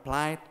 very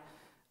applied.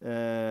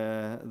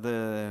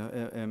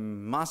 The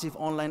massive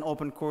online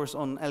open course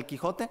on El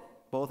Quijote,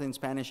 both in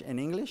Spanish and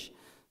English.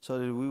 So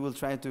that we will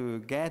try to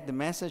get the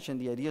message and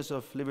the ideas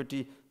of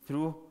liberty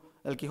through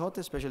El Quijote,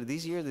 especially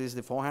this year. This is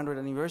the 400th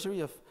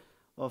anniversary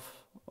of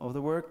the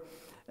work.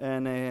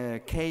 And a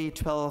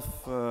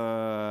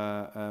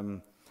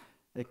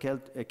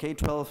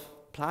K-12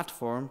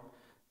 platform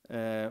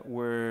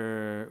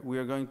where we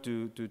are going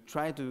to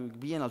try to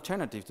be an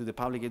alternative to the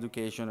public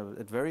education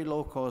at very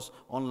low cost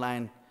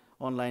online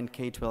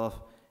K-12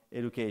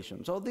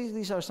 education. So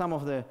these are some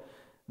of the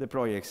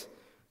projects.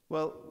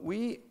 Well,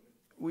 we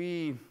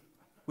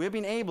have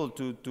been able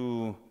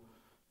to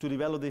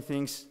develop these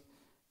things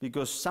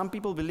because some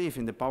people believe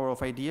in the power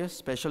of ideas,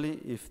 especially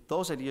if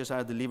those ideas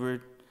are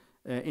delivered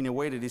in a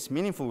way that is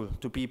meaningful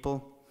to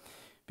people,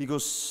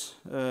 because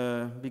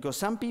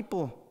some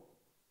people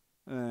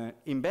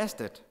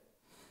invested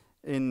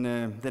in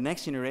the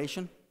next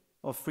generation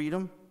of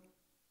freedom,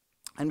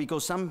 and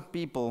because some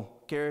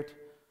people cared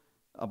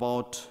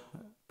about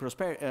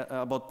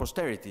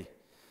posterity.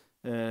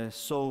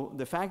 So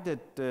the fact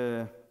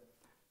that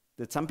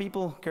some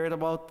people cared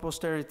about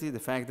posterity, the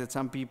fact that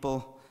some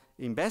people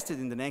invested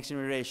in the next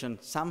generation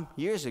some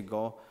years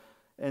ago,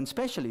 and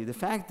especially the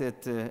fact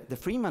that the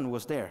Freeman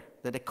was there,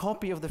 that a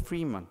copy of the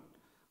Freeman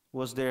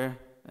was there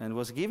and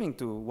was given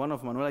to one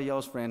of Manuel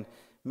Ayao's friends,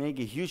 make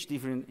a huge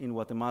difference in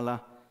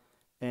Guatemala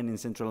and in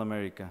Central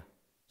America.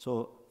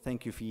 So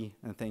thank you, Fee,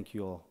 and thank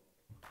you all.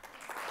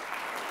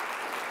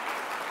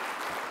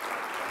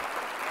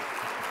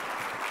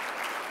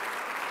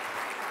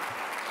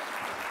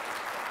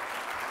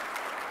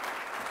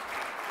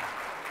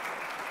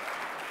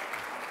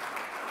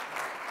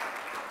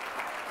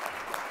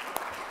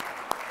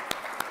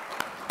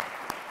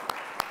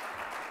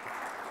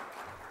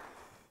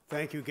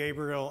 Thank you,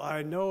 Gabriel.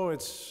 I know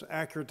it's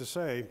accurate to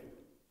say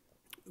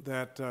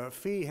that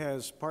FEE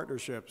has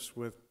partnerships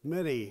with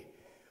many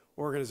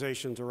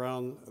organizations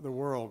around the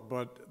world,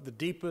 but the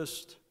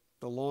deepest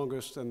the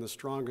longest and the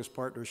strongest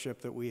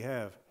partnership that we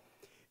have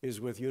is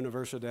with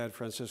Universidad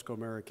Francisco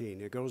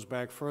Marroquín. It goes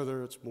back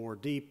further, it's more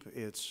deep,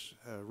 it's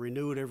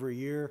renewed every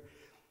year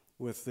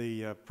with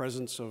the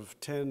presence of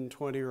 10,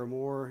 20 or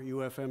more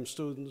UFM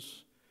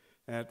students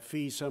at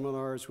FEE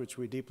seminars, which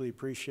we deeply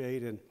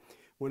appreciate. And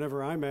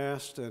whenever I'm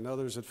asked, and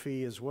others at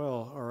FEE as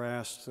well are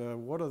asked,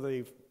 what are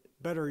the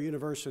better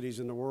universities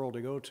in the world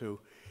to go to,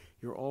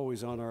 you're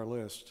always on our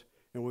list.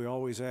 And we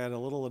always add a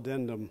little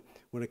addendum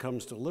when it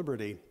comes to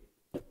liberty.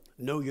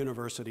 No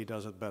university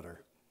does it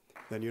better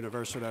than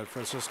Universidad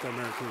Francisco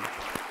Marroquín.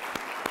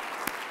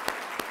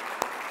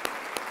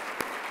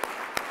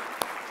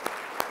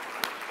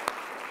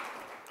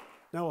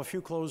 Now a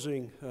few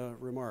closing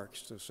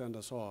remarks to send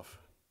us off.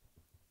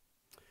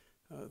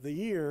 The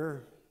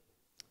year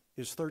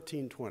is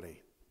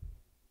 1320.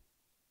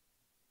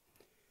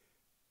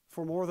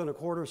 For more than a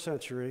quarter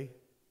century,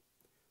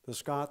 the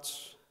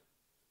Scots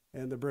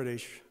and the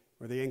British,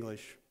 or the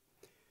English,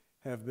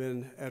 have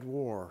been at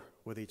war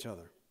with each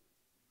other.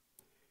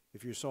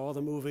 If you saw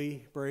the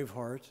movie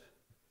Braveheart,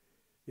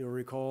 you'll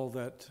recall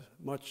that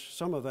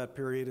some of that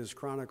period is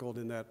chronicled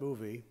in that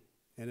movie,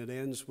 and it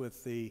ends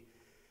with the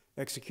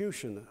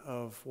execution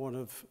of one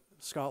of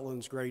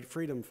Scotland's great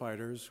freedom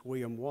fighters,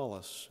 William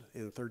Wallace,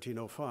 in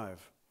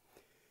 1305.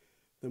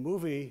 The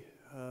movie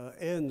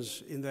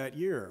ends in that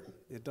year.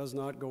 It does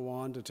not go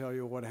on to tell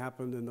you what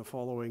happened in the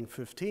following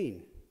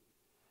 15,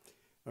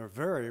 a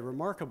very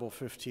remarkable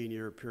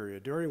 15-year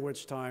period, during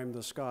which time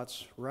the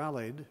Scots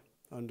rallied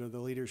under the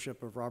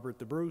leadership of Robert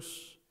the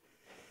Bruce,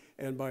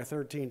 and by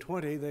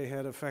 1320 they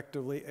had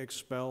effectively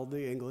expelled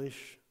the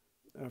English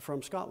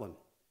from Scotland.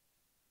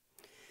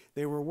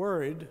 They were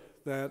worried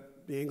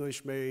that the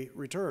English may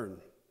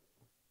return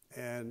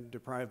and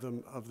deprive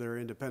them of their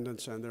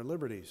independence and their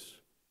liberties.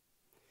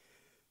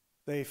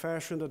 They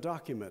fashioned a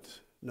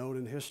document known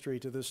in history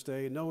to this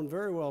day, known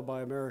very well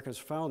by America's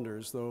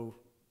founders, though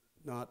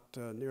not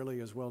nearly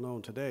as well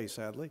known today,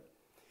 sadly,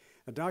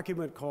 a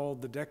document called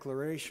the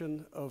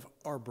Declaration of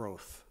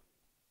Arbroath.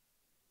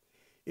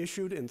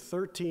 Issued in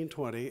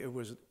 1320, it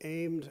was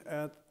aimed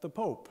at the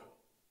Pope.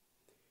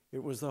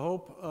 It was the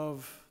hope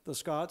of the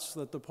Scots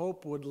that the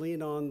Pope would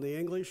lean on the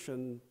English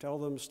and tell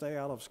them stay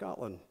out of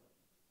Scotland.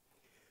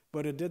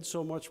 But it did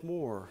so much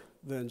more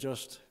than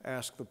just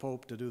ask the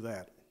Pope to do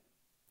that.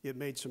 It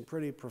made some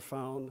pretty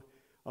profound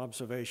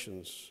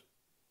observations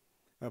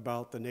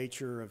about the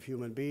nature of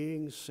human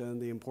beings and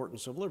the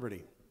importance of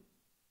liberty.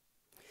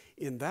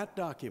 In that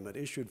document,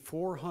 issued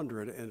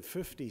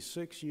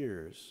 456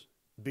 years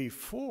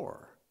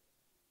before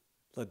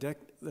the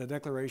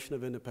Declaration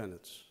of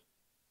Independence,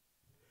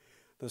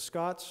 the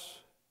Scots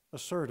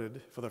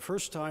asserted for the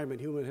first time in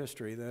human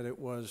history that it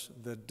was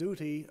the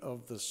duty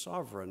of the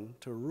sovereign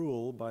to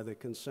rule by the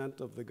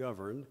consent of the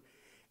governed,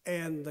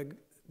 and the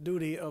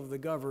duty of the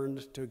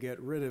governed to get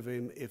rid of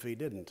him if he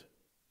didn't.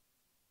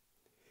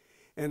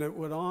 And it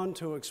went on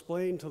to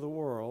explain to the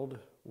world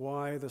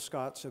why the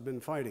Scots had been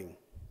fighting.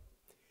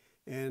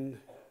 And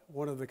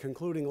one of the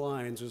concluding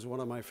lines is one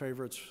of my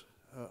favorites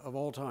of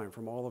all time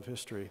from all of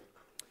history.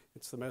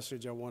 It's the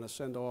message I want to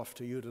send off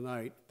to you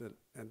tonight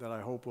and that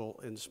I hope will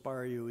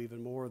inspire you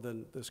even more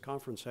than this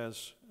conference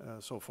has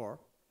so far.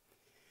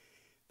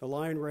 The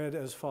line read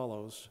as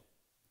follows: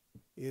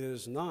 "It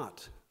is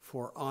not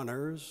for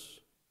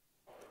honors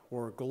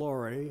or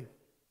glory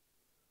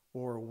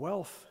or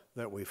wealth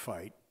that we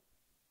fight,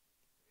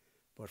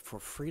 but for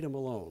freedom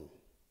alone,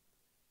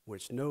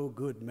 which no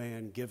good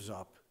man gives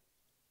up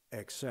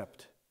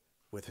except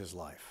with his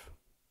life."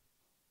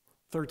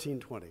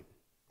 1320.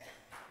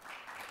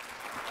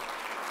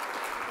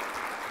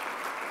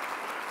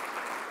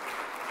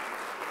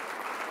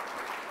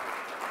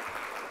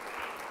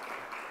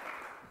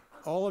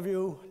 All of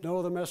you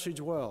know the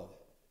message well.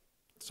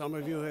 Some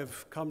of you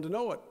have come to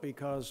know it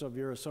because of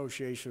your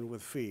association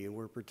with FEE, and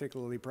we're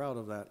particularly proud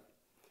of that.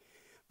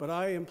 But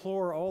I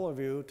implore all of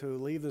you to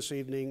leave this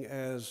evening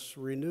as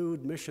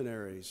renewed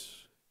missionaries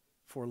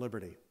for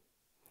liberty,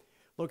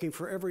 looking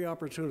for every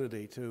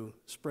opportunity to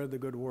spread the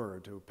good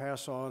word, to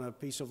pass on a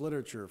piece of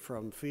literature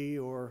from FEE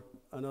or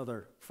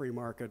another free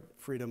market,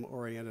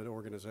 freedom-oriented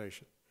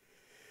organization.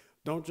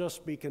 Don't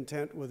just be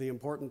content with the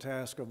important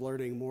task of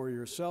learning more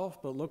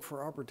yourself, but look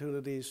for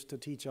opportunities to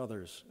teach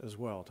others as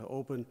well, to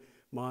open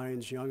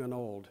minds, young and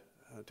old,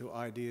 to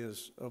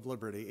ideas of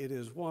liberty. It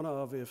is one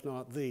of, if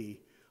not the,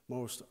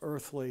 most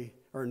earthly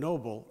or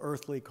noble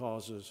earthly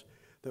causes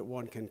that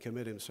one can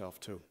commit himself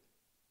to.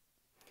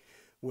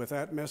 With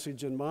that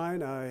message in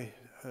mind, I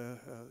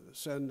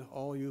send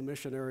all you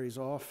missionaries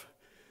off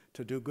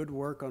to do good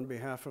work on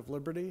behalf of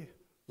liberty.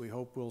 We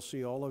hope we'll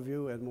see all of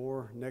you and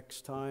more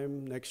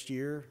next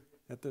year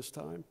at this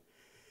time.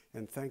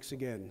 And thanks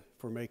again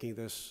for making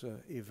this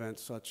event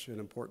such an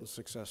important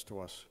success to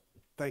us.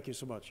 Thank you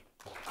so much.